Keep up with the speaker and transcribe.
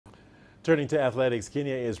Turning to athletics,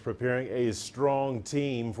 Kenya is preparing a strong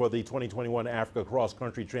team for the 2021 Africa Cross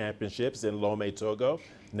Country Championships in Lome, Togo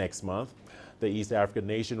next month. The East African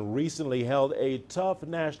nation recently held a tough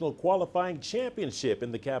national qualifying championship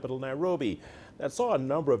in the capital, Nairobi, that saw a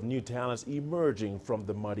number of new talents emerging from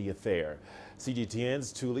the muddy affair.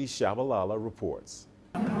 CGTN's Tuli Shabalala reports.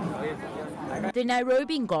 The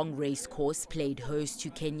Nairobi Ngong Racecourse played host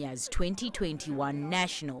to Kenya's 2021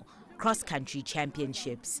 National Cross-Country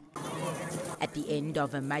Championships. At the end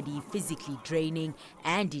of a muddy, physically draining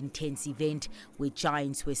and intense event where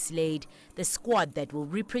giants were slayed, the squad that will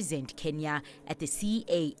represent Kenya at the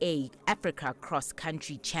CAA Africa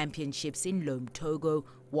Cross-Country Championships in Lome, Togo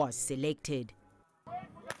was selected.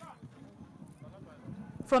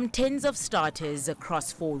 From tens of starters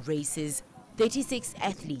across 4 races, 36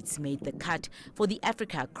 athletes made the cut for the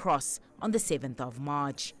Africa Cross on the 7th of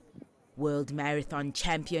March. World Marathon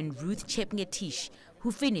champion Ruth Chepngetich,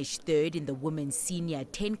 who finished 3rd in the women's senior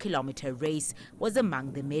 10-kilometer race, was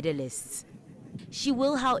among the medalists. She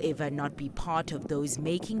will, however, not be part of those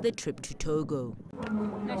making the trip to Togo.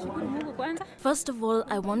 First of all,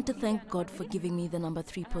 I want to thank God for giving me the number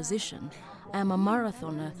 3 position. I am a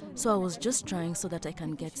marathoner, so I was just trying so that I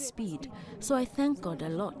can get speed. So I thank God a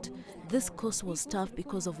lot. This course was tough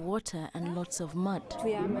because of water and lots of mud.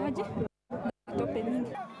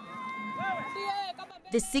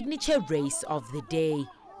 The signature race of the day,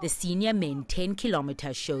 the senior men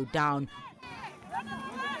 10-kilometer showdown.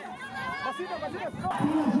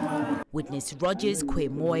 Witness Rogers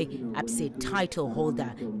Kwemoy upset title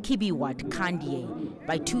holder Kibiwat Kandie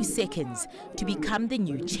by 2 seconds to become the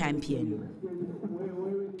new champion.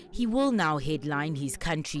 He will now headline his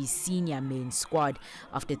country's senior men's squad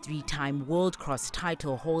after 3-time World Cross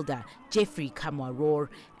title holder Jeffrey Kamwaror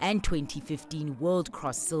and 2015 World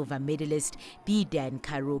Cross silver medalist Bidan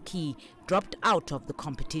Karoki dropped out of the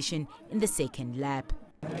competition in the 2nd lap.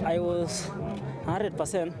 I was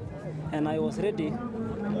 100% and I was ready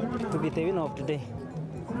to be the winner of today.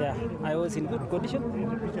 Yeah, I was in good condition.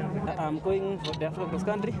 I'm going for the Africa Cross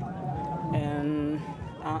Country and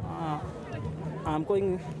I'm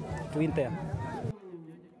going to win there.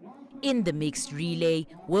 In the mixed relay,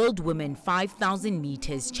 World Women 5,000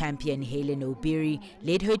 meters champion Helen Obiri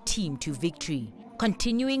led her team to victory,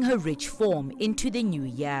 continuing her rich form into the new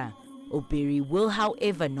year. Obiri will,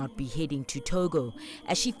 however, not be heading to Togo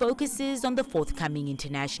as she focuses on the forthcoming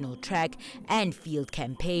international track and field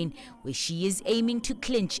campaign, where she is aiming to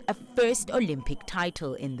clinch a first Olympic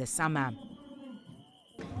title in the summer.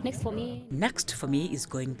 Next for me is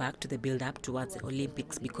going back to the build-up towards the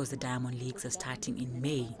Olympics because the Diamond Leagues are starting in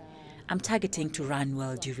May. I'm targeting to run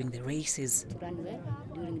well during the races.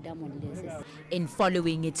 In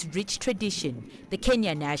following its rich tradition, the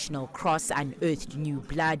Kenya National Cross unearthed new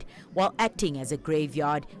blood while acting as a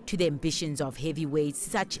graveyard to the ambitions of heavyweights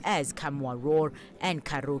such as Kamwaror and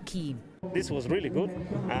Karoki. This was really good,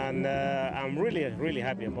 and I'm really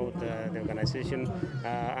happy about the organization.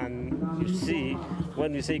 And you see,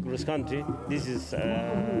 when we say cross country, this is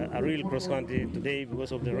a real cross country today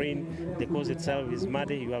because of the rain. The course itself is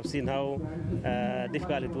muddy. You have seen how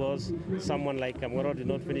difficult it was. Someone like Kamwaror did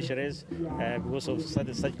not finish a race because of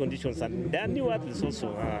such conditions, and there are new athletes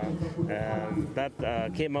also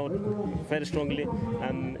that came out very strongly,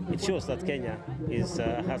 and it shows that Kenya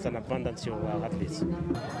has an abundance of athletes.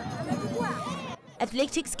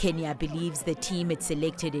 Athletics Kenya believes the team it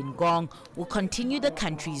selected in Ngong will continue the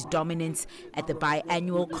country's dominance at the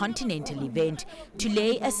biannual continental event to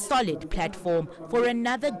lay a solid platform for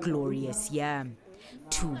another glorious year.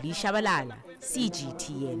 Tuli Shabalala,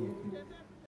 CGTN.